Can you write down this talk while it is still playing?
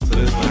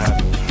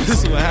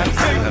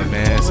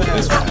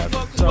This what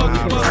happened.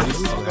 Nah, bro. This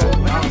is what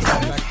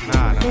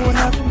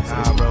happened.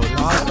 Nah, bro. This is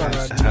what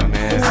happened.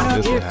 Man,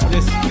 this what happened.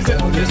 This is what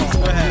happened. This is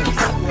what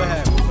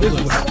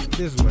happened.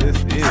 This is what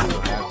happened.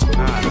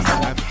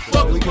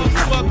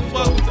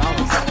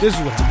 This is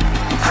what happened. This is what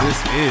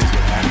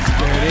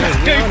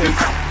happened. There it is.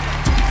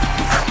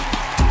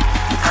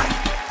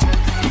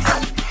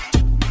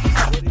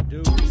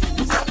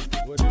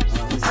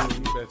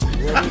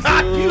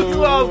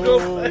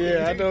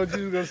 Yeah, I know what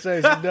you was gonna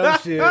say. Some dumb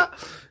shit. No,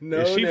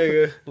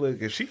 nigga.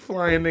 Look, if she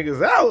flying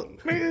niggas out,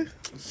 nigga.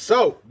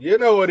 So, you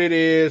know what it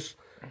is.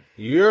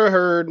 You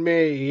heard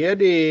me. You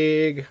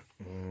dig.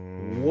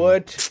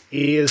 What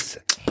is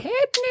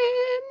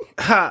happening?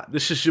 Ha!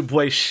 This is your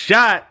boy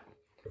Shot.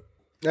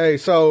 Hey,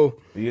 so.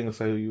 You ain't gonna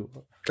say who you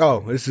are?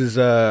 Oh, this is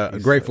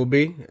Grateful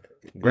B.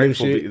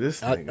 Grateful Shit. B.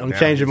 This I'm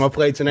changing my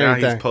plates and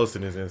everything. Now he's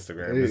posting his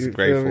Instagram. This is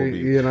Grateful B.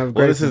 You know,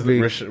 well, this is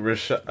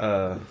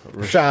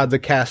Rashad the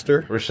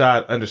caster.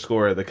 Rashad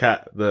underscore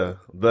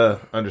the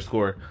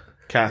underscore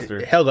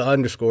caster. Hella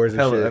underscores.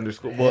 Hella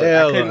underscore.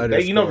 Well,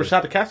 you know,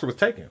 Rashad the caster was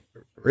taken.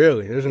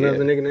 Really? There's another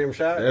nigga named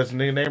Rashad? There's a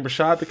nigga named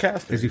Rashad the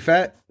caster. Is he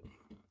fat?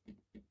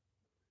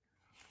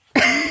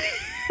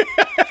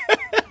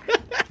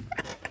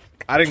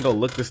 I didn't go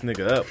look this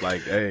nigga up.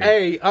 Like, hey.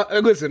 Hey,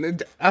 listen,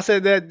 I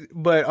said that,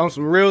 but on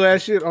some real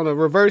ass shit, on the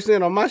reverse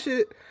end, on my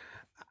shit,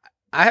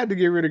 I had to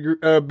get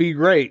rid of Be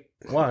Great.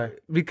 Why?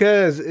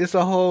 Because it's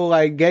a whole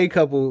like gay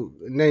couple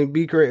named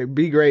Be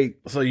Great.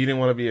 So you didn't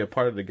want to be a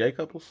part of the gay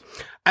couples?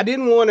 I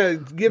didn't want to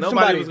give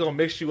Nobody was gonna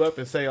mix you up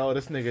and say, "Oh,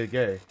 this nigga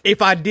gay." If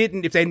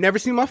they never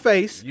see my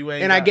face,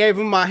 I gave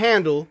them my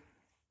handle,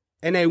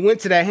 and they went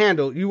to that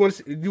handle. You want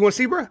to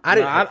see, bro? I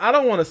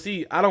don't want to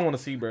see. I don't want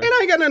to see, bro. And I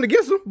ain't got nothing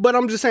against them, but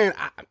I'm just saying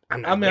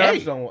I'm not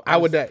gay.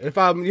 If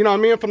I'm, you know what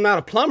I mean? If I'm not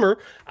a plumber,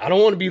 I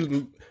don't want to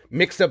be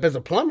mixed up as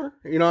a plumber.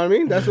 You know what I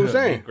mean? That's what I'm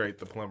saying. Be Great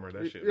the plumber.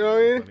 That shit. You know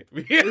what I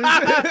mean?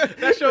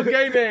 That's your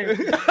gay name.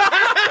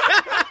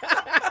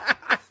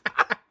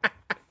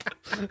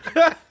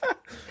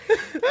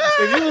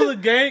 If you was a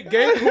gay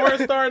porn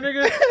star,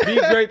 nigga, Be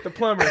Great the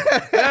plumber.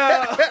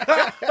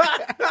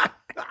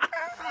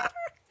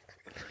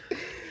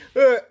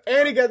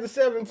 And he got the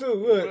 7 too.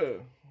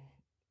 Look.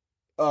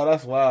 Oh,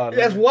 that's wild.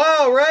 That's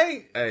wild,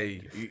 right?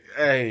 Hey.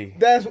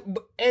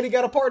 And he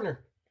got a partner.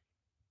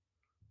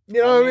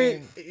 You know what I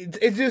mean?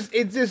 It's just.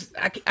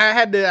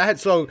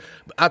 So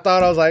I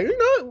thought I was like, you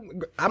know,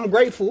 I'm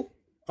grateful.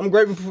 I'm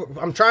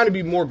trying to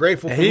be more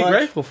grateful. And he's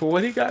grateful for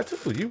what he got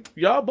too.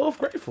 Y'all both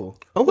grateful.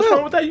 Oh, what's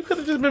wrong with that? You could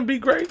have just been Be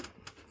Great.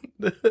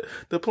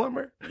 The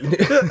plumber.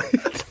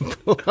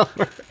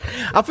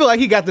 I feel like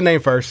he got the name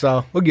first,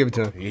 so we'll give it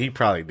to him. He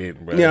probably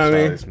didn't, bro. You know what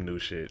I mean? Some new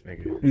shit,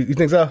 nigga. You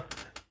think so?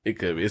 It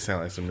could be. It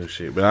sounds like some new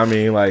shit, but I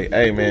mean, like,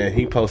 hey, man,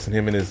 he posting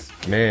him and his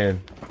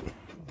man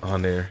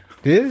on there.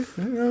 Yeah.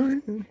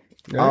 I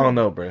don't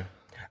know, bro.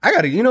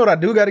 You know what I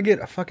do got to get?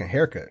 A fucking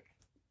haircut.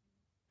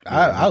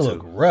 I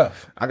look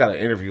rough. I got an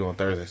interview on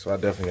Thursday, so I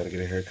definitely got to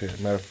get a haircut.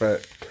 Matter of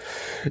fact,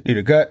 need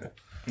a cut?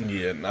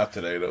 Yeah, not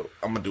today though.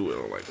 I'm gonna do it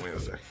on like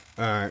Wednesday.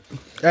 All right.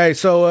 Hey,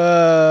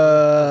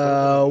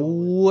 so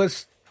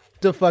what's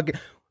the fucking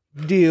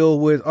deal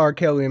with R.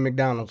 Kelly and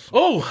McDonald's?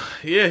 Oh,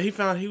 yeah, he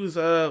found he was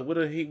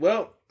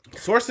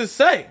sources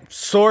say.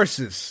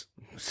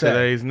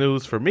 Today's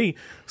news for me.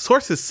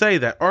 Sources say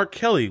that R.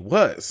 Kelly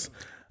was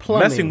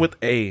messing with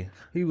he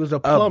was a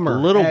plumber,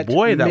 little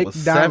boy that was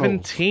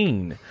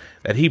 17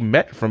 that he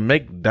met from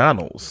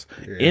McDonald's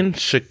in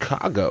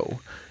Chicago.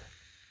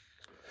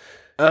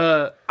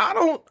 Did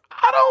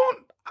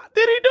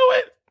he do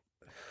it?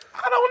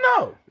 I don't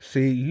know.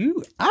 See,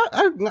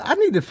 I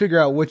need to figure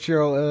out what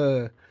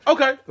your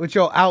what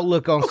your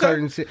outlook on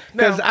certain shit.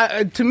 Because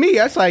to me,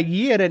 that's like,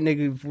 that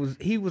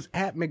nigga was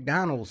at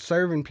McDonald's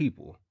serving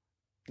people.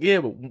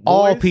 Yeah, but boys,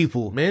 all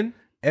people, men,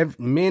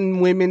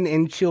 women,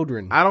 and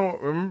children. I don't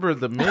remember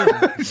the men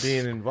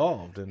being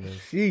involved in this.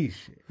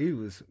 Sheesh, he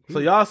was. So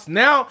y'all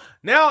now,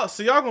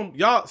 so y'all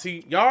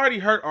already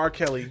heard R.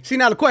 Kelly. See,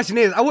 now the question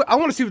is, I want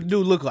to see what the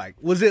dude looked like.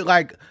 Was it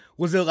like a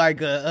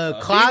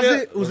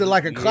closet? Was it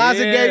like a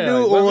closet gay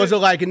dude, or was it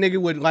like a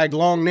nigga with like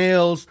long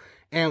nails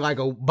and like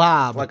a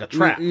bob, like a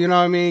trap? You know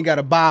what I mean? Got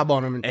a bob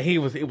on him, and it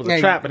was a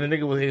trap, and the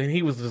nigga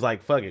he was just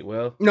like, fuck it.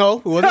 Well, no,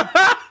 it wasn't.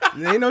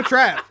 There ain't no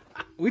trap.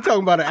 We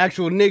talking about an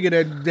actual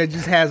nigga that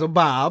just has a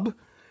bob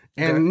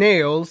and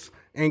nails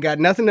and got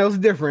nothing else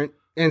different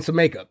and some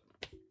makeup.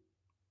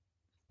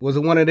 Was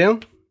it one of them?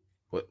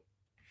 What?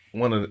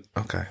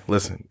 Okay,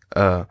 listen.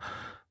 To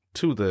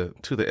the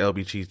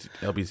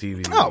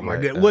LBTV. Oh my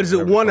god! Was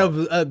it one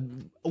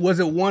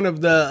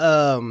of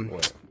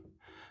the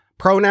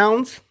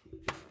pronouns?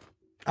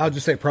 I'll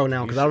just say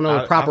pronoun because I don't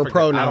know the proper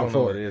pronoun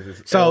for it.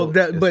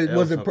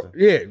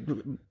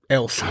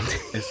 L something.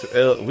 It's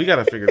L. We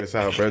gotta figure this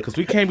out, bro, because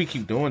we can't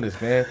keep doing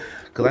this, man.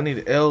 Because I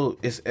need L.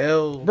 It's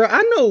L. Bro,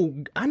 I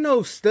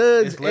know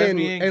studs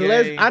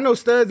and I know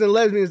studs and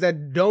lesbians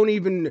that don't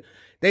even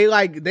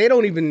They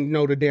don't even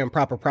know the damn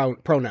proper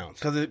pronouns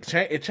because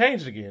it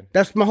changed again.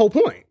 That's my whole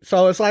point.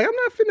 So it's like I'm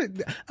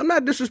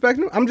not disrespecting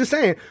them. I'm just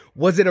saying,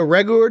 was it a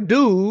regular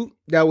dude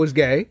that was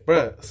gay,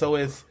 bruh? So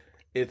it's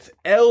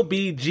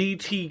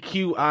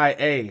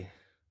LBGTQIA.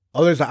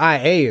 Oh, there's an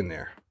IA in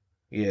there.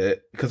 Yeah,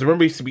 because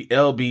remember it used to be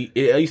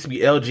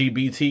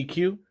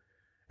LGBTQ.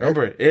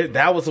 Remember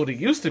that was what it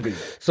used to be.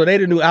 So they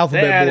the new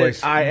alphabet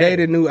boys. They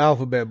the new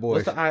alphabet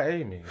boys. What's the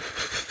IA mean?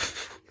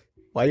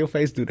 Why your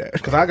face do that?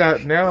 Because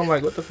I'm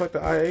like, what the fuck the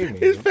IA mean?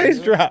 His face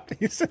dropped.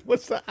 He said,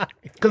 "What's the IA?"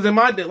 Because in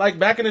my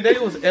back in the day,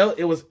 it's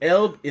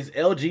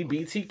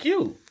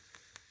LGBTQ.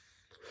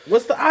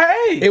 What's the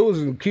IA? It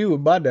was Q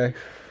in my day.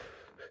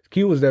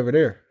 Q was never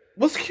there.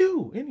 What's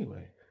Q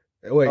anyway?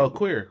 Wait. Oh,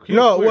 queer.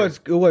 No, queer.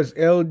 It was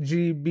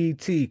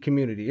LGBT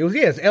community. It was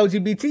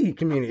LGBT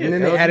community, and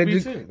then they added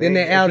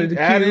the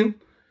Q.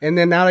 And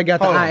then now they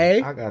got the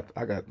IA. I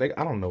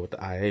don't know what the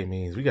IA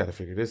means. We got to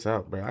figure this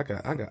out, bro.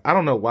 I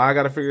don't know why I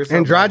got to figure this out.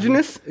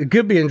 Androgynous? It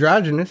could be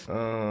androgynous.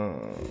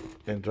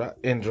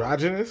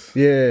 Androgynous?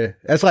 Yeah.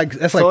 That's like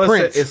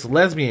Prince. It's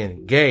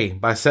lesbian, gay,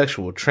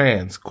 bisexual,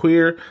 trans,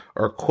 queer,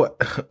 or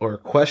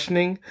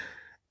questioning,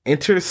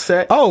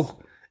 intersex,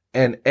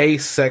 and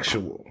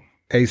asexual.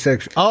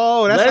 Asexual.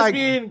 Oh, that's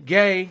lesbian,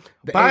 gay,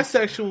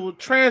 bisexual,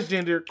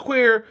 transgender,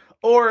 queer,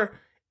 or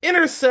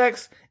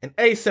intersex, and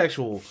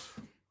asexual.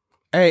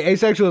 Hey,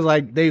 asexual is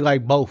like they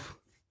like both.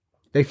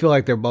 They feel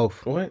like they're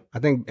both. What? I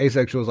think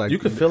asexual is like you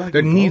can feel like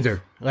they're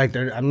neither. Both? Like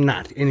I'm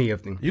not any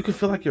of them. You can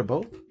feel like you're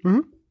both. Mm-hmm.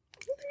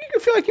 You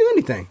can feel like you're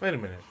anything. Wait a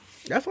minute.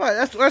 That's why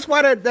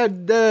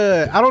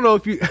that I don't know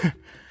if you.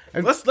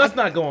 let's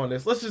not go on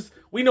this.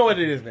 We know what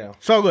it is now.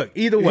 So look,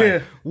 either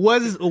way,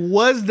 was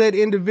that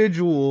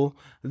individual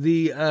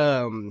the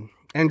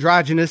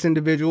androgynous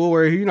individual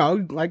where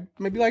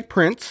maybe like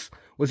Prince?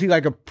 Was he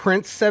like a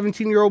Prince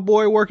 17-year-old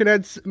boy working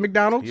at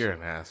McDonald's? You're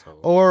an asshole.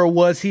 Or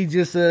was he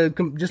just an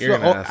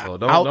asshole?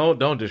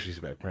 Don't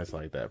disrespect Prince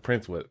like that.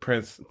 Prince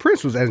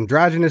was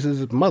androgynous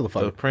as a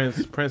motherfucker.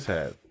 Prince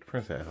had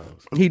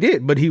hoes. He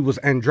did, but he was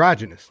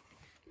androgynous.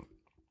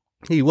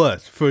 He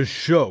was for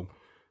sure.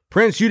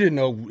 Prince, you didn't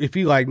know if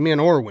he liked men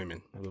or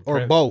women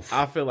or both.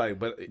 I feel like,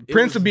 but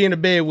Prince would be in the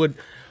bed with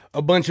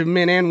a bunch of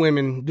men and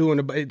women doing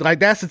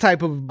that's the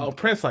type of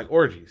Prince like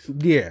orgies.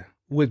 Yeah.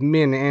 With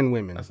men and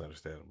women. That's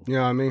understandable. You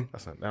know what I mean?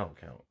 That don't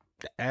count.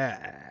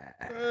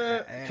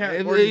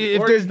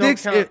 If there's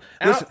dicks...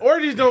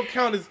 Orgies don't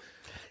count as...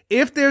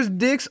 If there's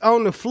dicks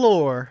on the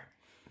floor...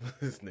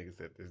 This nigga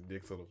said there's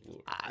dicks on the floor.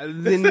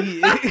 Then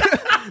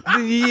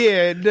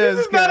yeah, it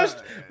does count.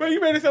 Bro, you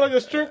made it sound like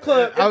a strip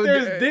club. If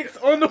there's dicks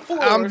on the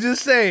floor... I'm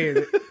just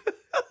saying.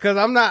 Because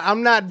I'm not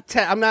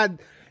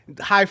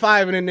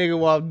high-fiving a nigga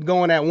while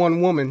going at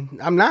one woman.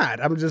 I'm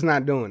not. I'm just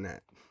not doing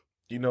that.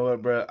 You know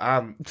what, bro?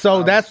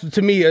 That's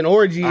to me an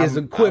orgy is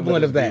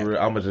equivalent of that.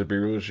 I'm gonna just be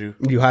real with you.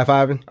 You high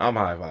fiving? I'm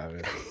high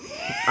fiving.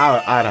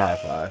 I'd high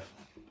five.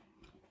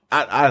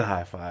 I'd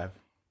high five.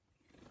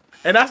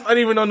 And that's not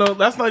even on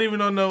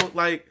no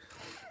like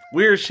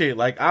weird shit.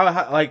 Like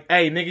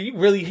hey nigga, you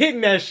really hitting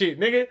that shit,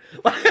 nigga.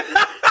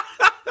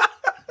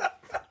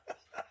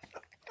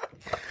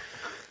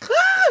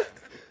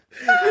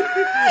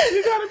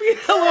 You gotta be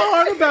hella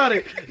hard about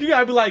it. You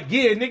gotta be like,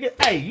 yeah, nigga,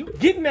 hey, you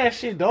getting that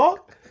shit, dog.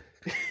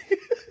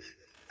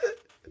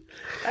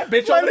 That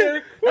bitch over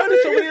there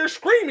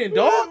screaming,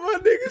 dog. My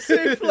nigga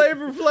say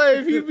Flavor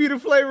Flav. He be the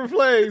Flavor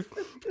Flav.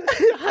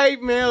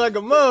 Hype man like a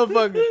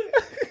motherfucker.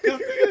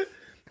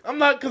 I'm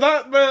not,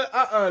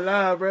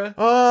 nah, bro.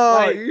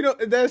 Oh,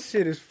 that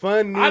shit is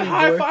funny. I'd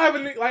high five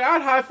and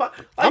I'd high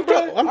five. I'm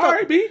all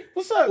right, B.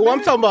 What's up? Well, man?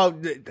 I'm talking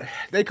about.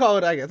 They call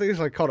it. I think it's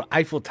like called an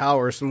Eiffel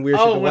Tower or some weird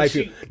shit. White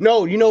people.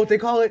 No, you know what they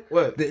call it?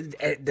 What?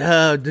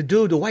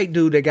 The white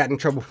dude that got in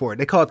trouble for it.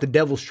 They call it the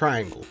Devil's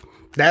Triangle.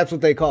 That's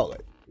what they call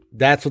it.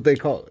 The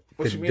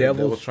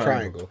Devil's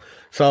Triangle.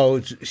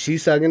 So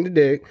she's sucking the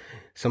dick.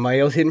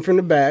 Somebody else hitting from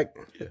the back.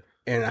 Yeah.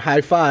 And a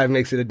high five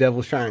makes it a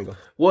Devil's Triangle.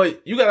 Well,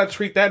 you gotta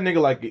treat that nigga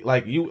like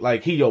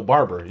he your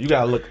barber. You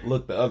gotta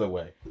look the other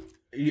way.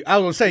 I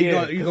was gonna say you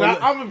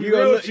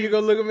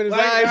gonna look him in his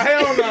eyes.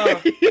 Hell no.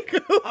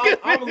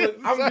 I'm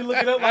gonna be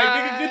looking up like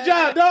nigga, good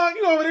job, dog.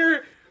 You over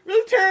there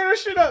really tearing that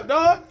shit up,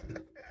 dog.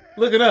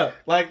 Looking up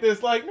like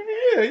this, like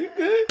nigga, yeah, you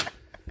good.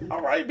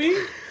 All right, B.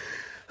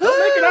 Don't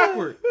make it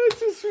awkward.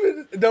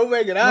 Don't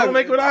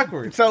make it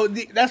awkward. So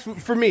that's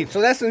for me.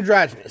 So that's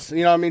androgynous.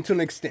 You know what I mean? To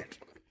an extent.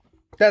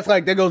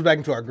 That goes back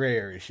into our gray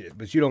area shit,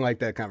 but you don't like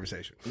that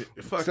conversation.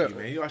 Fuck you,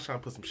 man. You always trying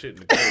to put some shit in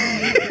the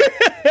game.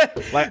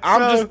 Like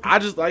I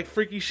just like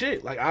freaky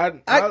shit. Like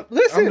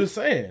listen, I'm just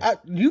saying.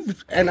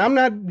 And I'm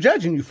not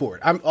judging you for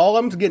it. All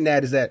I'm getting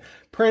at is that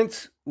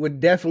Prince would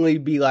definitely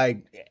be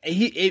like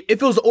if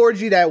it was an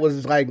orgy that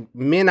was like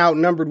men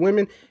outnumbered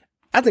women,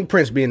 I think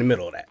Prince be in the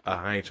middle of that.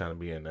 I ain't trying to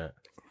be in that.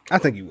 I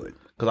think you would.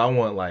 Because I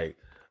want like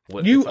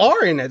what you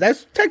are in that.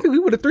 That's technically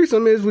what a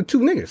threesome is with two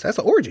niggas. That's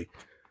an orgy.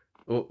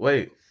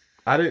 Wait.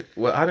 I didn't,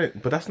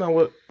 but that's not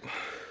what.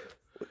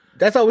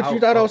 That's not what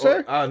you thought I was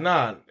saying?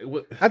 Nah.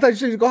 I thought you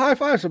should go high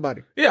five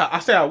somebody. Yeah, I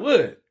said I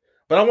would.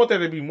 But I want there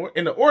to be more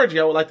in the orgy.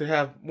 I would like to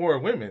have more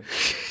women.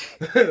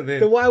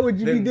 So why would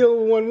you be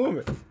dealing with one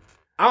woman?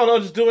 I don't know,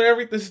 just doing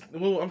everything.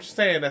 Well, I'm just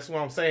saying. That's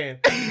what I'm saying.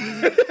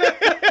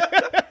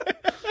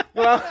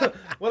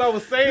 What I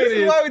was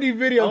saying is why with these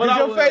videos, because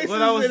your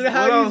faces and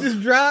how you just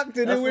dropped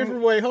and it went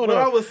from hold on. What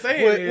I was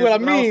saying is, what I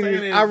mean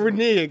is, I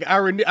renege. I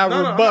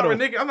rebuttal. I'm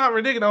not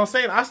reneging. I'm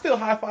saying I still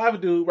high five a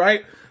dude,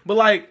 right? But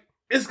like,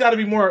 it's got to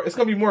be more. It's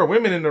gonna be more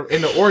women in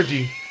the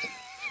orgy,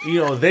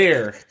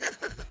 there.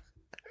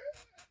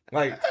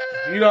 Like,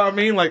 you know what I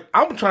mean? Like,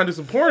 I'm trying to do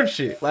some porn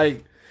shit.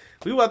 Like,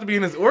 we about to be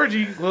in this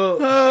orgy. Well,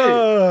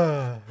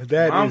 shit.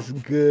 That is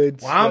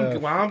good stuff.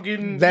 While I'm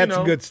getting, that's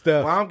good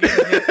stuff. While I'm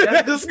getting,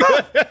 that's good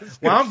stuff.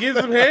 While I'm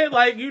getting some head,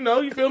 like,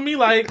 you feel me?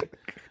 Like,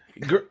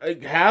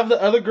 have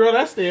the other girl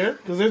that's there,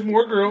 because there's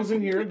more girls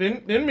in here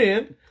than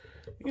men.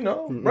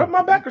 Rub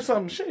my back or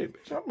something. Shit,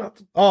 bitch. I'm about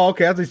to. Oh,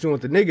 okay. I thought you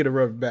want the nigga to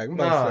rub your back.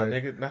 Nah,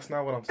 nigga, that's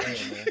not what I'm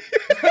saying, man.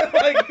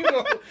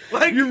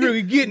 like, you're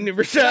really getting it,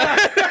 Rashad.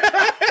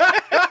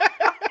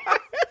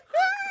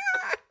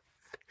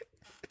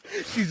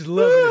 She's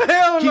loving it.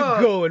 Hell Keep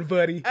no. going,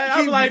 buddy. Hey,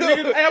 I'm like,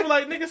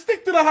 nigga,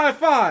 stick to the high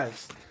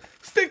fives.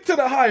 Stick to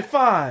the high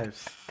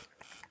fives.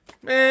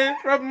 Man,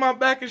 rubbing my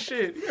back and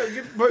shit.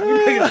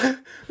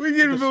 We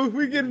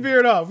getting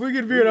veered off.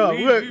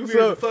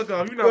 Look, fuck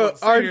off. You know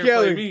what R.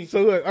 Kelly.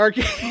 So look, R.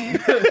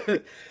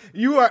 Kelly.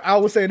 I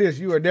will say this: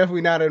 you are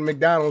definitely not at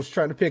McDonald's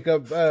trying to pick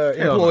up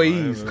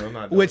employees,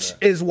 which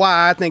is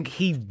why I think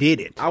he did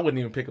it. I wouldn't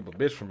even pick up a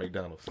bitch from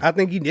McDonald's. I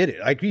think he did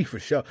it. Like, he for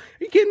sure. Are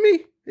you kidding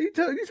me? You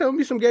telling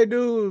me some gay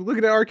dude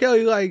looking at R.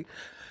 Kelly like,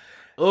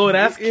 oh,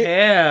 that's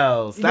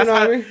Kels. That's how,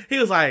 what I mean? He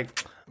was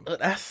like, oh,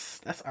 that's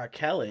R.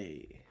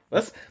 Kelly.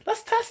 Let's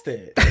test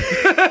it.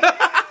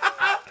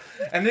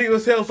 And nigga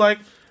was like,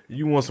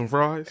 you want some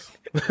fries?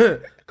 Come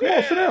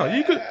on, sit down.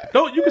 You can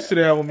sit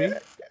down with me.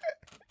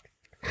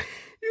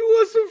 You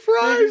want some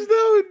fries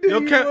though, dude?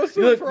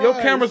 Your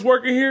camera's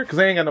working here? Because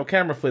they ain't got no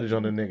camera footage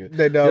on the nigga.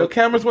 They don't. Your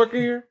camera's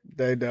working here?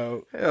 They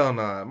don't. Hell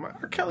nah.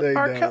 R.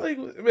 Kelly,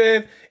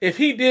 man, if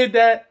he did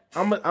that,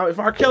 if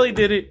R. Kelly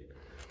did it,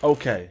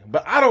 okay.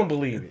 But I don't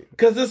believe it.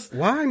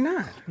 Why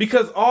not?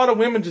 Because all the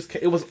women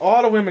it was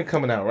all the women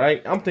coming out,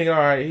 right? I'm thinking, all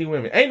right, he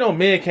women. Ain't no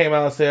men came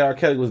out and said R.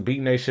 Kelly was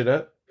beating that shit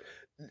up.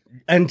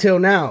 Until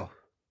now.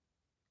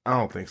 I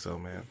don't think so,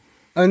 man.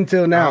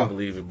 Until now. I don't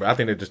believe it, bro. I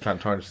think they're just trying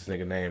to tarnish this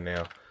nigga name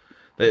now.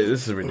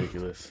 This is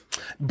ridiculous.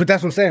 But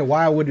that's what I'm saying.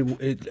 Why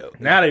would it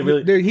now they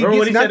really... Remember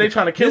when he said they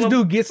trying to kill him? This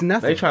dude gets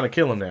nothing. They trying to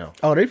kill him now.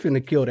 Oh, they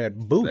finna kill that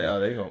boo. They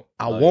gonna...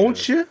 I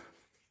want you.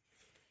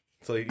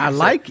 So I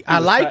like you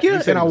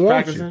and I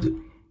want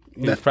you.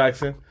 He was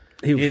practicing?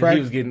 He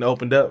was getting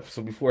opened up.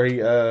 So before he...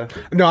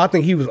 No, I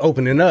think he was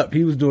opening up.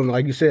 He was doing,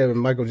 like you said, when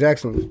Michael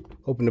Jackson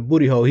opened the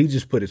booty hole, he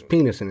just put his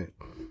penis in it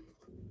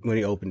when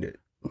he opened it.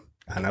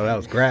 I know that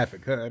was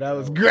graphic, huh? That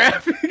was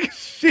graphic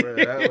shit. Bro,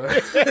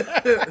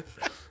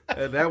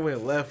 that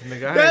went left,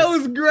 nigga. That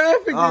was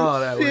graphic. Oh,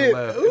 that went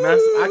left.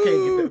 I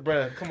can't get that,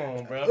 bro. Come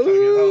on, bro. I'm trying to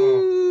get, hold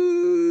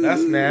on.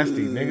 That's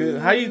nasty, nigga.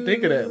 How you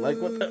think of that?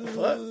 Like, what the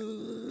fuck?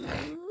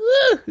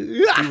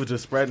 He was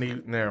just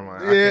spreading. Never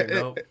mind. I can't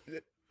know.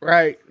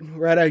 Right.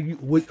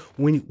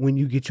 When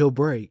you get your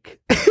break.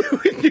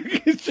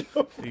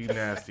 You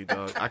nasty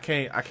dog. I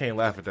can't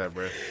laugh at that,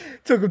 bro.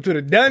 Took him to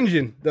the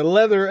dungeon, the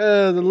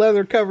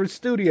leather covered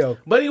studio.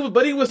 But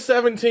he was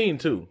 17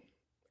 too.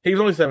 He was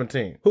only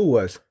 17. Who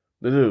was?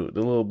 The dude, the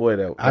little boy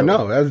that I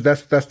know.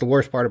 That's the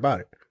worst part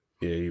about it.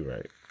 Yeah, you're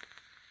right.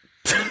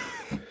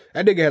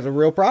 That nigga has a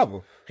real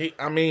problem. He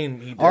R.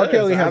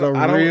 Kelly has a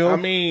real.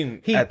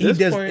 He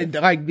does. Point,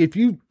 like, if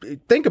you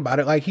think about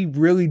it, like, he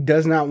really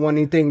does not want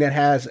anything that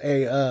has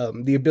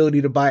the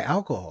ability to buy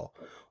alcohol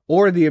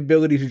or the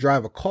ability to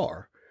drive a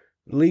car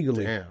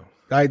legally. Damn.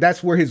 Like,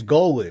 that's where his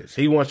goal is.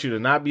 He wants you to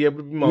not be able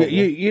to be mobile.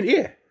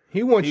 Yeah.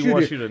 He wants you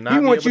to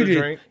not be able to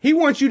drink. He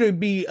wants you to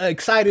be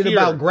excited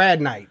about grad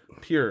night.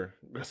 Pure.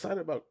 Excited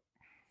about.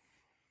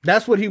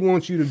 That's what he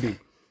wants you to be.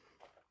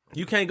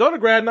 You can't go to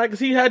grad night because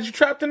he had you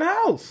trapped in the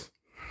house.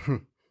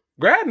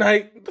 Grad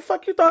night? What the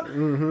fuck you thought?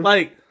 Mm-hmm.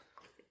 Like,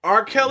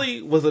 R.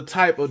 Kelly was a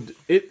type of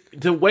it.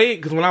 The way,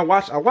 because when I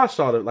watched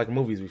all the like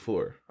movies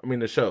before. I mean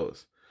the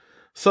shows.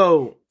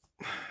 So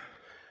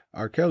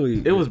R.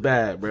 Kelly, it was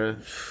bad, bro.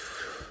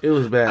 It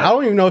was bad. I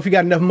don't even know if he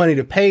got enough money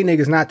to pay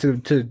niggas not to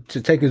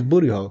take his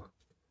booty hole.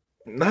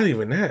 Not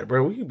even that,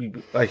 bro. We could be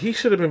like, he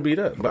should have been beat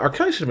up, but R.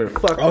 Kelly should have been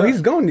fucked up. Oh,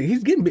 he's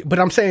getting beat. But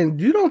I'm saying,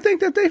 you don't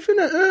think that they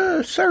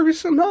finna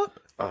service him up?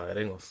 Oh,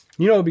 they gonna.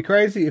 You know, it'd be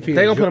crazy if they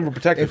gonna put him in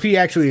protective. If he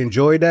actually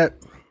enjoyed that.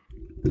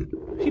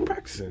 He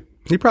practicing.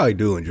 He probably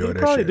do enjoy that.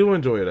 He probably shit. do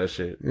enjoy that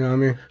shit. You know what I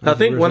mean? I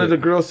think one of the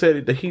girls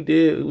said that he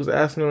did. It was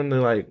asking him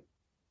to like.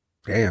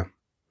 Damn.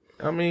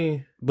 I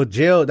mean, but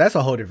jail, that's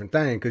a whole different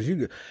thing because they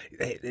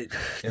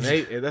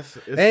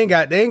ain't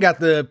got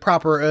the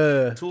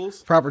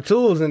proper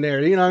tools in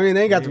there. You know what I mean?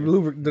 They ain't got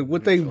the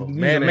what they use,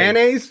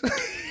 mayonnaise.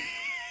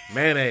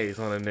 Mayonnaise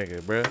on a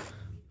nigga, bro.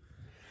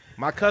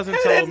 My cousin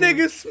told me that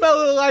nigga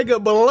smelling like a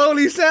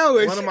bologna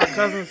sandwich. One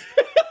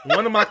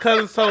of my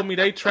cousins told me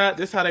they trap.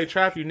 This how they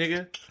trap you,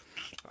 nigga.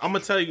 I'm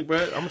gonna tell you, bro.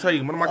 One of my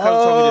cousins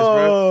told me this,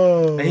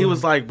 bro. And he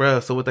was like, bro,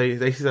 so what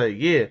they said,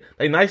 yeah,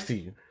 they nice to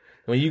you.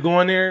 When you go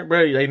in there,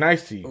 bro, they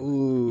nice to you.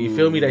 Ooh. You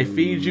feel me? They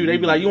feed you. They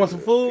be like, you want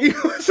some food? You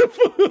want some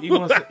food?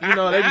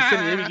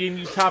 They be giving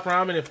you top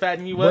ramen and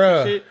fattening you up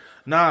and shit.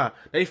 Nah,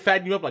 they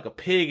fatten you up like a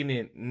pig and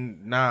then,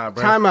 nah,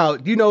 bro. Time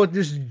out. You know what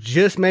this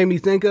just made me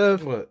think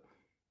of? What?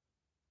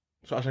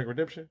 Shawshank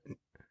Redemption?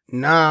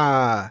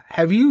 Nah.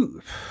 Have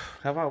you...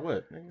 Have I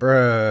what?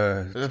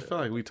 Bruh. I feel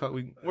like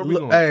where we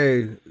going?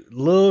 Hey,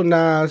 Lil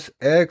Nas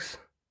X.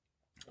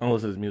 I don't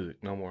listen to his music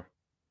no more.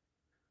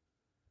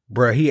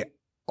 Bruh, he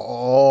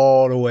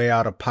all the way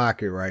out of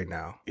pocket right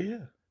now.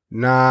 Yeah.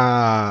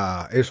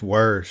 Nah, it's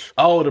worse.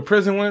 Oh, the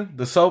prison one?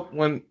 The soap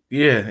one?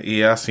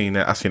 Yeah, I seen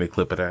that. I seen a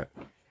clip of that.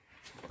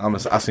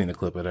 I seen a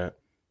clip of that.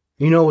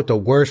 You know what the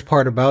worst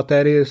part about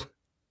that is?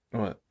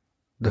 What?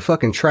 The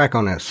fucking track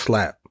on that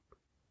slap.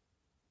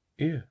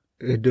 Yeah.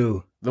 It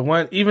do.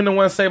 Even the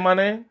one Say My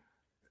Name?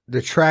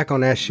 The track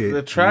on that shit.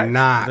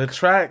 The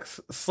tracks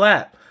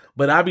slap.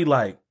 But I be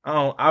like,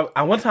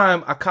 one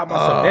time I caught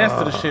myself dance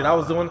to the shit I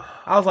was doing.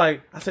 I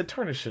said,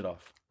 turn this shit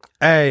off.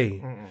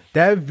 Hey,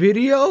 that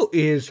video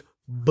is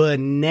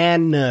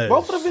bananas.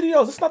 Both of the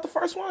videos. It's not the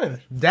first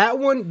one. That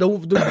one,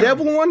 the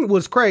devil one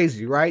was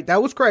crazy, right?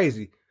 That was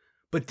crazy.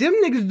 But them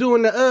niggas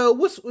doing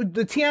what's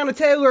the Tiana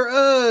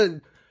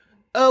Taylor,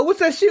 what's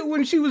that shit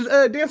when she was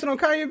dancing on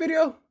Kanye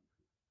video?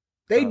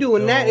 They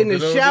doing that in the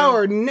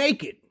shower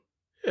naked.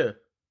 Yeah.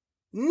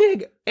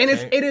 Nigga. And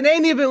it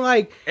ain't even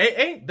like...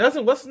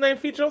 Doesn't what's his name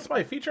feature on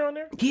somebody feature on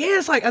there? Yeah,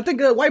 it's like, I think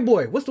white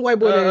boy. What's the white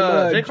boy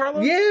name? J. Carlo?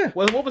 Yeah.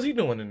 What was he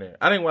doing in there?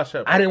 I didn't watch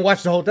that. I didn't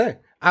watch the whole thing.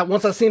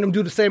 Once I seen him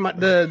do the same,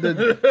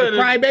 the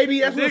crybaby,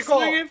 that's what it's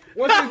called.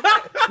 Once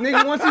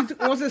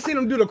I seen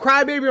him do the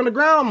crybaby on the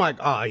ground, I'm like,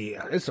 oh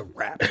yeah, it's a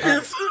wrap.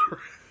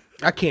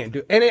 I can't do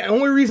it. And the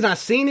only reason I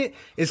seen it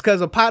is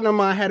because a partner of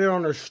mine had it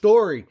on her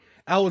story.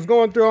 I was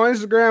going through on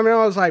Instagram and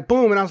I was like,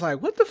 boom. And I was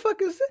like, what the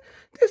fuck is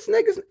this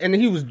nigga's? And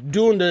he was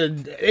doing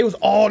it was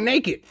all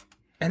naked.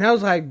 And I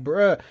was like,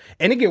 bruh.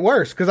 And it get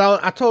worse because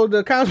I told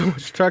the council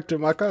instructor,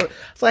 my cousin,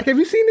 it's like, have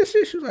you seen this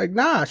shit? She was like,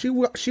 nah. She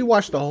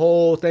watched the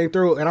whole thing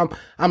through. And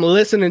I'm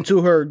listening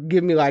to her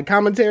give me like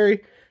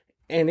commentary.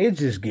 And it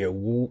just get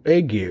wild.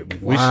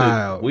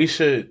 We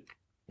should.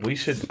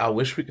 I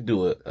wish we could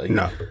do it.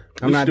 No,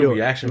 I'm not doing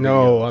reaction.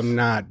 No, I'm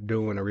not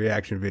doing a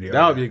reaction video.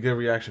 That would be a good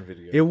reaction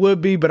video. It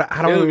would be, but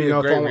I don't even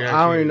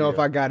know if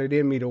I got it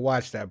in me to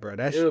watch that, bro.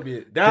 That would be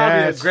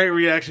a great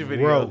reaction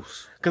video.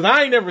 Gross. Because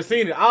I ain't never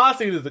seen it. All I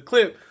seen is the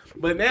clip.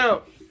 But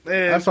now,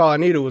 man, that's all I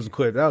needed was a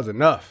clip. That was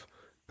enough.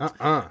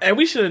 And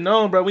we should have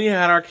known, bro. We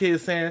had our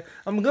kids saying,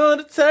 "I'm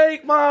gonna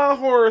take my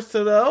horse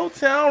to the Old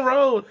Town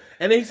Road,"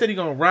 and then he said he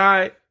gonna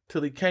ride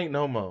till he can't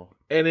no more.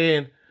 And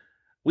then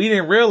we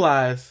didn't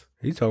realize.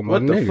 He talking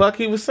about what the fuck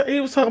he was saying.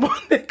 He was talking about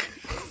niggas.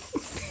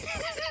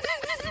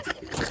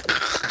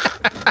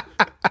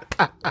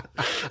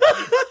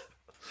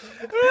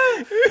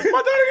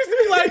 My daughter used to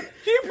be like,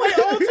 "Can you play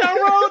Old Town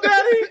Road,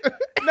 Daddy?"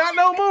 Not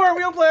no more.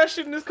 We don't play that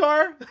shit in this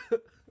car.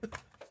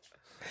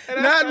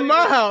 Not in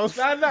my house.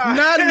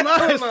 Not in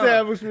my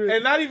establishment.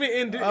 And not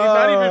even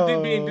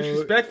being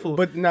disrespectful.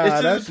 But nah,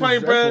 it's just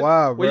plain, bro.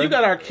 Wild, bro. Well, you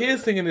got our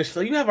kids singing this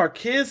shit. You have our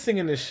kids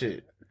singing this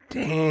shit.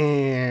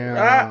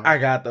 Damn. I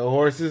got the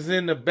horses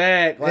in the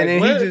back. Like,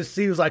 and then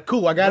he was like,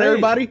 cool, I got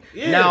everybody.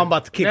 Yeah. Now I'm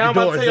about to kick the doors Now I'm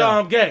about to tell y'all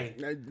I'm gay.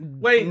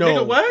 Wait, no.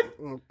 Nigga, what?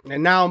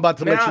 And now I'm about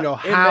to let you know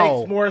how. It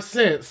makes more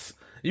sense.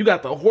 You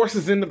got the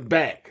horses in the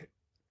back.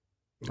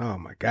 Oh,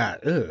 my God.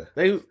 Ugh.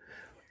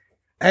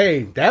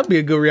 Hey, that'd be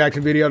a good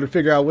reaction video to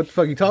figure out what the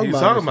fuck he talking about.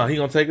 He's talking about he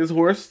gonna take his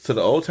horse to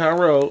the Old Town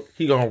Road.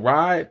 He gonna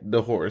ride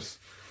the horse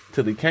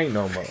till he can't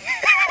no more.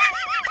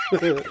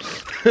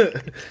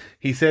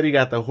 He said he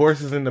got the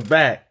horses in the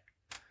back.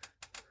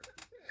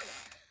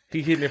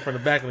 He hitting it from the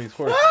back of his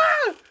horse.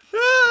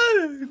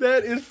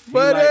 That is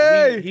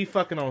funny. He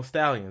fucking on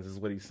stallions is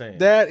what he's saying.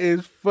 That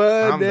is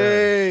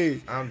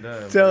funny. I'm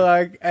done. Till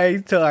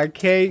I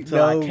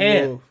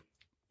can't.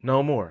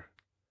 No more.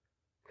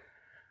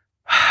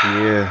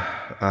 Yeah.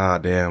 Ah,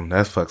 damn.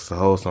 That fucks the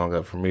whole song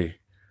up for me.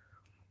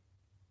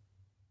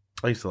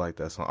 I used to like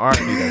that song.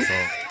 R.I.P.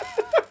 that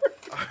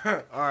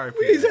song.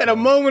 R.I.P. He's had a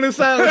moment of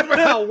silence for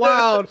how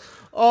wild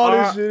all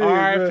this shit is.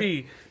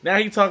 R.I.P. Now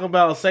he talking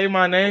about Say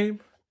My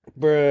Name.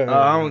 Bruh.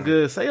 I'm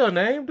good. Say your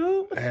name,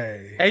 dude.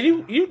 Hey.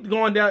 And you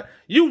going down.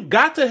 You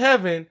got to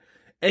heaven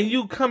and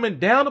you coming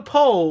down the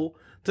pole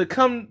to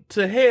come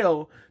to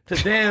hell to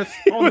dance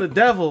on the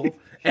devil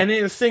and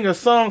then sing a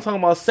song talking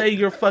about say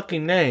your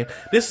fucking name.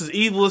 This is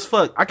evil as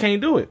fuck. I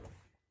can't do it.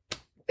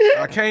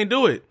 I can't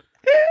do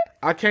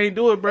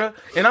it, bro.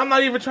 And I'm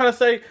not even trying to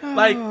say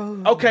like,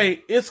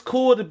 okay, it's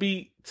cool to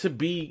do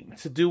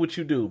what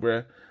you do,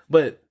 bro.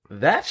 But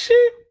that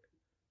shit,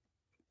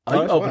 you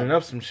opening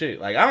up some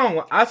shit. Like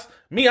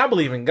I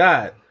believe in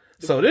God.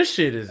 So this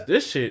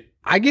shit.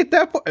 I get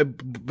that part,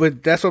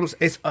 but that's what I'm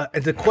saying.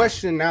 The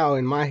question now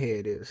in my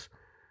head is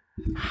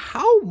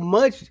how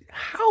much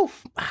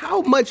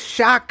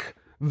shock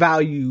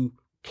value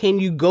can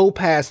you go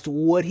past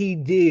what he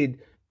did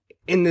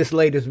in this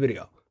latest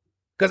video?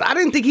 Because I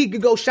didn't think he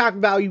could go shock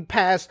value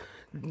past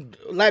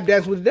lap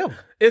dance with the devil.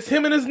 It's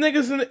him and his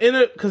niggas in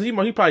it, because he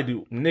probably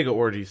do nigga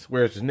orgies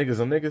where it's just niggas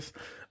on niggas.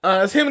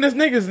 It's him and his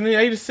niggas, and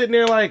he just sitting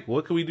there like,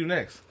 what can we do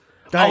next?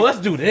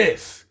 Let's do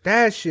this.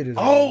 That shit is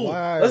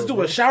wild, let's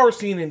do a shower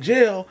scene in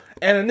jail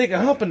and a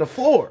nigga humping the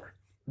floor.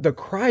 The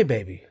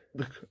crybaby.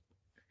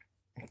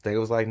 They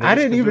was like, I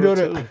didn't even know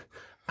that.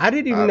 I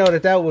didn't even know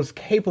that was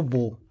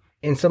capable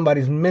in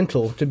somebody's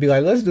mental to be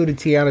like, let's do the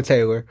Tiana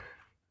Taylor.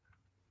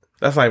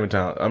 That's not even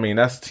talent. I mean,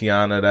 that's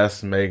Tiana.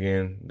 That's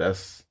Megan.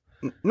 That's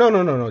no.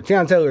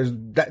 Tiana Taylor's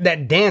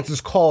that dance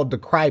is called the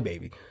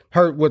Crybaby.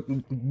 Her with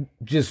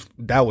just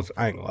that was.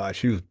 I ain't gonna lie.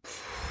 She was.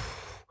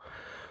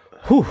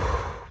 Whew,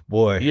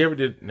 boy. You ever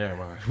did? Never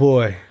mind.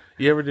 Boy.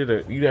 You ever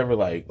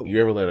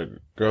let a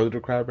girl do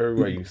the Crybaby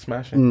while you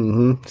smashing?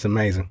 Mm-hmm. It's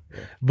amazing. Yeah.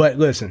 But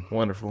listen.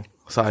 Wonderful.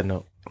 Side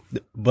note.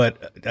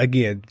 But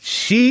again,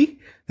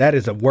 that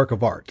is a work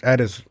of art.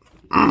 That is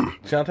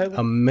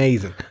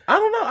amazing. I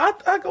don't know.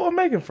 I go with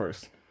Megan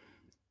first.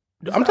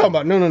 I'm talking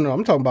about no.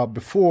 I'm talking about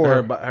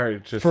before her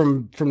just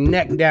from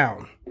neck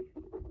down.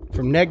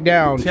 From neck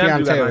down,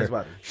 Tiana Taylor. Nice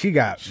body. She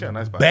got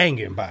nice body.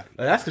 Banging body.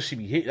 That's because she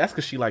be hit. That's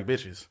because she like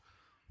bitches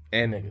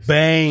and niggas.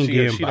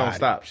 Banging she don't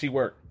stop. She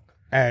work.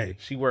 Hey,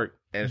 she work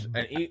and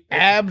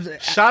abs.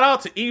 Shout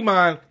out to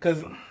Iman,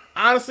 because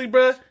honestly,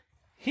 bruh,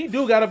 he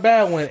do got a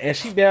bad one, and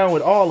she down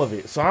with all of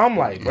it. So I'm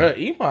like,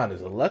 bruh, Iman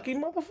is a lucky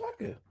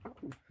motherfucker.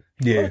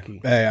 Yeah.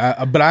 Lucky. Hey,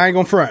 but I ain't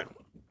gonna front.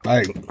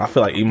 I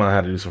feel like Iman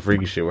had to do some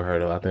freaky shit with her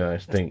though. I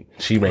think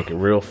she make it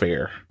real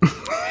fair.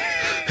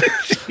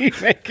 She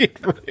make it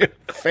real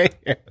fair.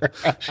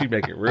 She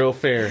make it real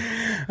fair.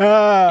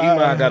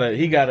 Iman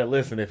gotta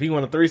listen. If he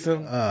want a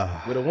threesome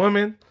with a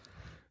woman,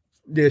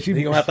 yeah,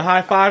 he gonna have to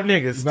high five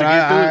niggas. But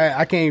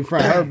I can't even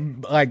front her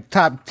like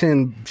top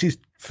 10. She's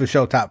for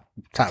sure top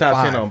 5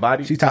 10 on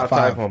body. She's top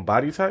 5 on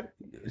body type.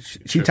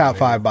 She top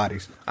 5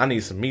 bodies. I need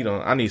some meat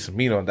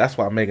on. That's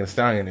why Megan Thee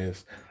Stallion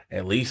is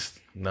at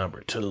least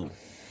number 2.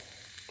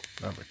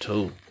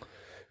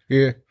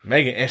 Yeah,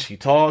 Megan, and she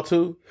tall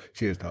too.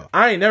 She is tall.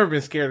 I ain't never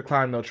been scared to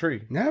climb no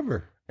tree.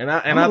 Never. I'm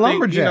a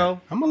lumberjack. You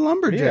know, I'm a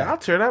lumberjack. Yeah, I'll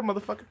tear that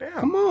motherfucker down.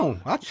 Come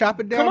on, I'll chop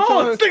it down. Come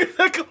on.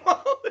 Come on.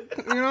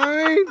 You know what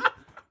I mean?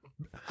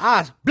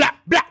 Blah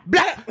blah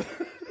blah.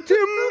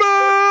 Timber.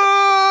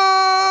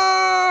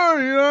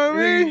 You know what I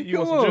mean? You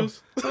want some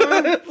juice?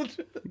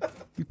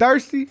 You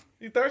thirsty?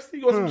 You want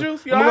some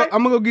juice? You I'm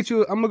gonna go get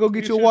you. I'm gonna go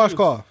get you a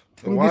washcloth.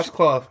 A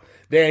washcloth.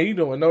 Damn, you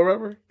doing no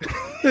rubber?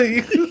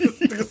 You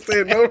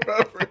said no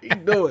rubber. He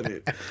doing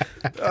it.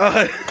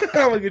 I'm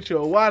gonna get you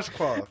a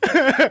washcloth.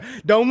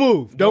 Don't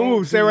move. Don't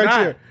move. Stay right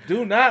there.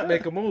 Do not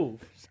make a move.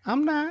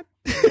 I'm not.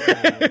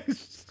 Get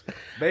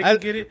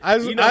it. I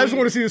just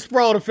want to see the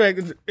sprawl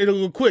effect.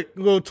 It'll go quick, a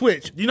little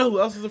twitch. You know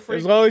who else is afraid?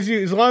 As long as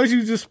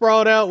you just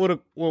sprawled out with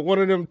one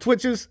of them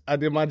twitches, I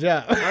did my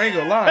job. I ain't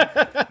gonna lie.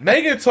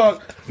 Megan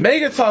talk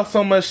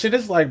so much shit.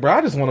 It's like, bro,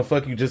 I just want to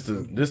fuck you just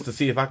to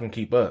see if I can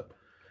keep up.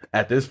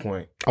 At this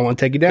point, I want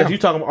to take you down. Cause you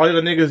talking about all the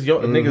niggas,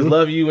 niggas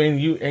love you and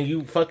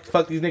you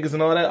fuck these niggas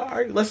and all that. All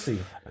right, let's see.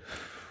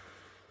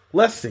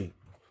 Let's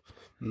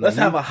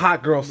have a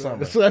hot girl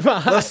summer.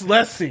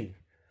 Let's see.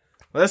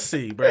 Let's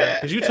see, bro.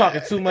 Because you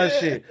talking too much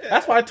shit.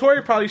 That's why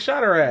Tori probably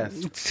shot her ass.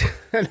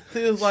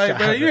 He was like,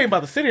 bro, you ain't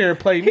about to sit here and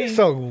play me. He's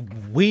so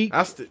weak.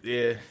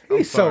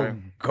 He's so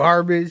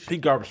garbage. He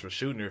garbage for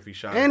shooting her if he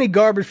shot her. And he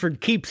garbage for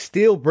keep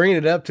still bringing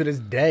it up to this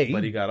day.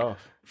 But he got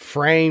off.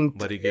 Framed.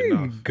 But he getting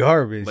off.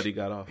 Garbage. But he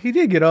got off. He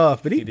did get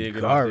off, but he did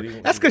get garbage.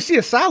 off. That's because she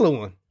a solid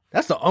one.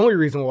 That's the only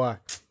reason why.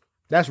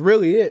 That's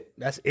really it.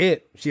 That's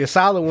it. She a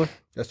solid one.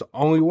 That's the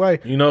only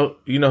way. You know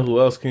who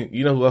else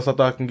I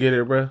thought can get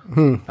it, bro?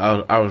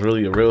 I was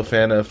really a real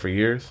fan of for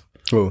years.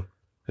 Who?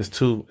 It's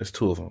two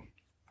of them.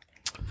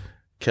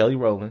 Kelly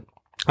Rowland.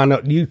 I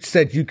know you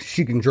said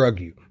she can drug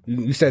you.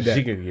 You said that.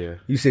 She can, yeah.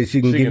 You said she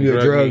can give you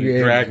a drug,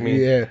 drag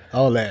me, yeah,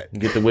 all that.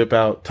 Get the whip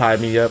out, tie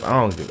me up. I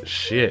don't give a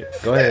shit.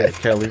 Go ahead,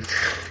 Kelly.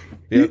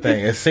 The other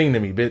thing and sing to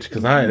me, bitch,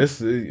 because that's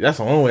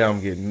the only way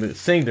I'm getting it.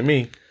 Sing to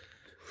me.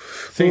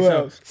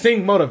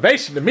 Sing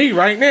motivation to me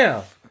right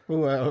now.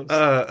 Who else?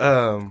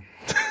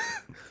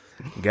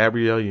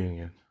 Gabrielle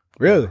Union.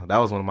 Really? That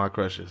was one of my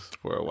crushes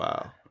for a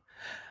while.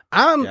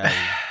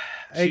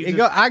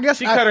 I guess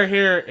she cut her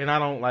hair, and I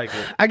don't like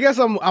it. I guess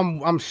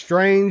I'm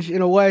strange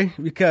in a way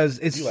because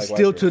it's like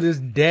still to this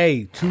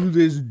day,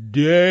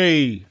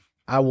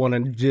 I want to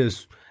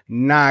just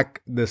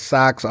knock the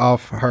socks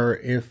off her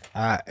if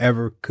I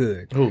ever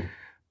could. Who?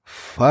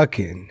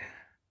 Fucking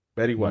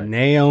Betty White.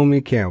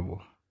 Naomi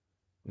Campbell.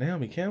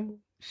 Naomi Campbell?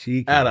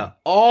 She can, out of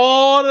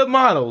all the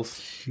models,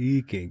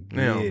 she can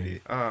get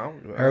it.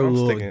 Her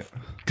little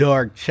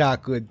dark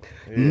chocolate,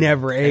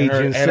 never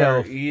aging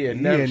self.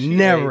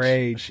 Never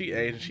age. She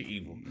aged. She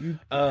evil.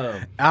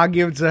 I'll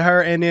give it to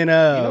her, and then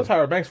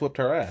Tyra Banks whipped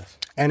her ass.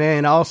 And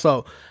then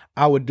also,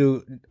 I would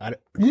do. I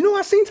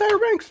seen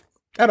Tyra Banks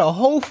at a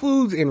Whole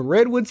Foods in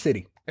Redwood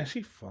City, and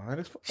she fine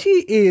as fuck.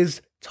 She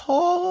is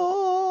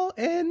tall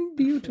and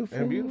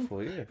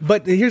beautiful. Yeah.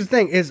 But here's the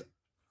thing: is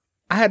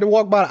I had to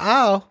walk by the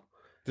aisle.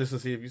 Just to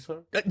see if you saw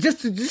her?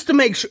 Just to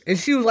make sure. And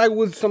she was like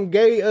with some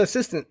gay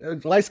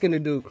assistant,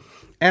 light-skinned dude.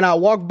 And I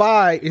walked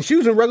by, and she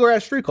was in regular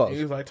ass street clothes.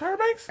 He was like, Tyra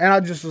Banks? And I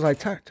just was like,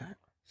 Tyra.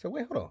 So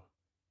wait, hold on.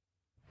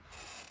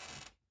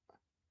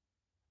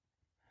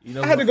 You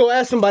know I had to go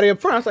ask somebody up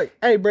front. I was like,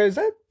 hey, bro, is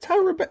that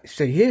Tyra Banks? She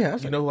said, yeah. I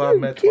was like, who I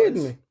met twice?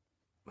 Me?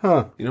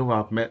 Huh? You know who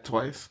I've met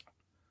twice?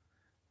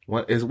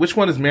 Which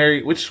one is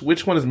married? Which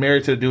one is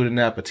married to the dude in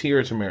Napa? Tia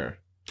or Tamara?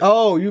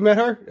 Oh, you met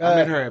her? I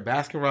met her at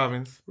Baskin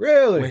Robbins.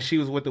 Really? When she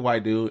was with the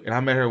white dude, and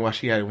I met her when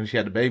she had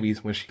the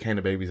babies. When she came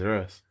to Babies R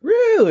Us.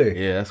 Really?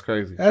 Yeah, that's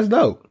crazy. That's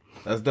dope.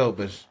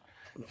 But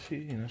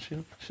she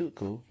look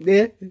cool.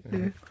 Yeah.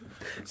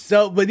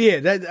 So, but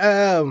yeah,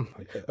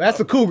 that's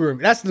the cougar.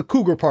 That's the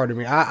cougar part of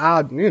me.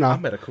 I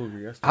met a cougar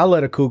yesterday. I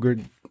let a cougar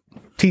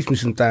teach me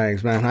some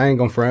things, man. I ain't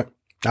gonna front.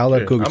 I'll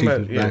let a cougar teach me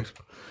some things.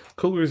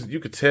 Cougars, you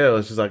could tell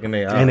it's just like in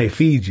their eyes. And they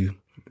feed you.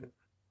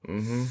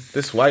 Mm-hmm.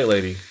 This white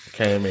lady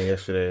came in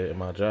yesterday at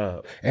my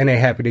job, and they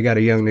happy they got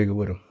a young nigga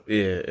with them.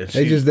 Yeah, and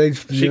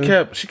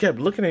she kept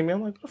looking at me.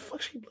 I'm like, what the fuck?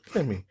 She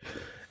looking at me,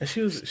 and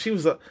she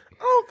was I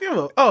don't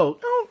give a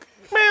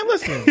man.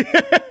 Listen,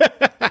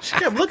 she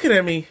kept looking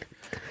at me,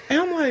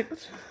 and I'm like,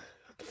 what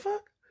the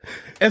fuck?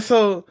 And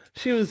so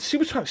she was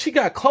trying. She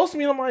got close to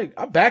me, and I'm like,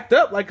 I backed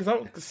up, like, cause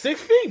I'm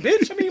 6 feet,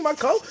 bitch. I need my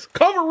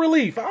COVID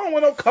relief. I don't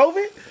want no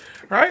COVID,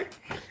 right?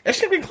 And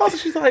she been close,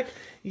 and she's like,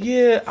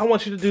 yeah, I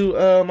want you to do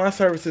my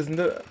services, and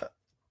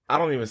I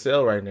don't even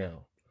sell right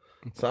now,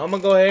 so I'm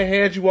gonna go ahead and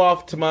hand you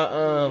off to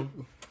my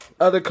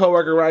other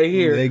coworker right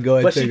here.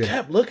 But she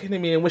kept looking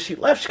at me, and when she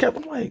left,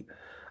 I'm like,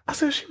 I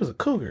said she was a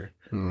cougar,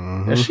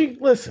 and she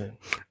listen.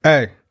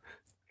 Hey.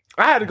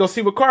 I had to go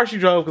see what car she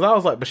drove because I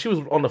was like, but she was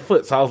on the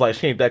foot, so I was like,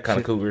 she ain't that kind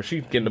of cougar. She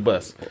getting the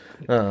bus.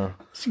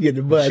 She getting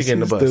the bus. She getting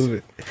the bus.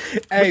 Stupid.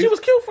 But she was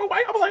cute for a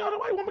white. I was like, oh, the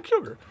white woman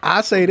cougar. I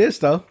say this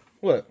though.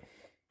 What?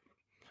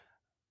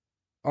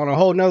 On a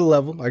whole nother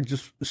level, like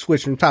just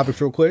switching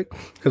topics real quick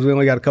because we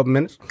only got a couple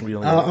minutes. We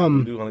don't got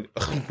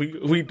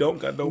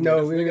no minutes.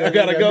 No, I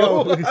gotta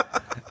go.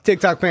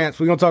 TikTok pants.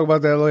 We're gonna talk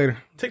about that later.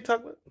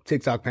 TikTok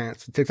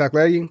pants. TikTok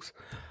leggings.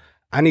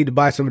 I need to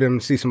buy some of them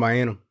and see somebody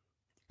in them.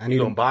 You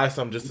gonna buy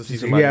some just to see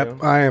somebody? Yeah,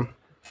 I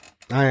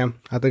am.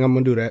 I think I'm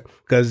gonna do that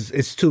because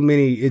it's too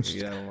many. It's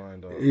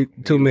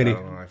too many.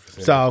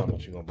 So,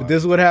 but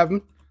this is what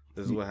happened.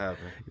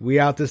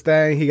 We out this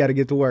thing. He got to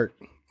get to work.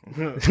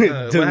 What's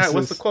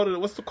the quote?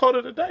 What's the quote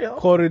of the day? Huh?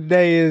 Quote of the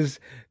day is: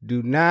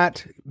 "Do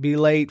not be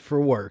late for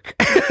work."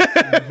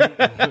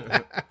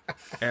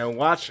 And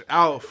watch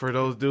out for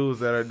those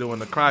dudes that are doing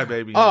the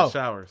crybaby in the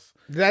showers.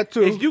 That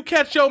too. If you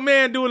catch your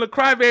man doing a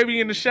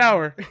crybaby in the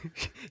shower,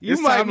 you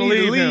might need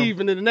to leave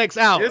in the next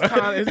hour. You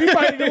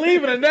might need to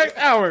leave in the next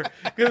hour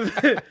because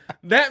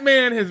that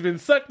man has been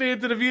sucked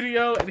into the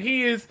video, and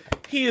he is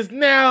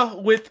now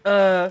with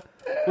S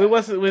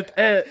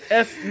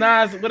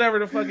Nas, whatever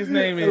the fuck his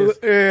name is.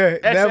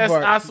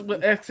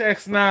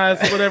 XX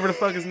Nas, whatever the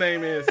fuck his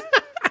name is.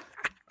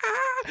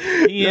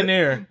 He in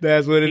there.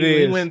 That's what it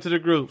is. He went to the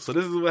group. So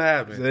this is what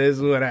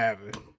happened.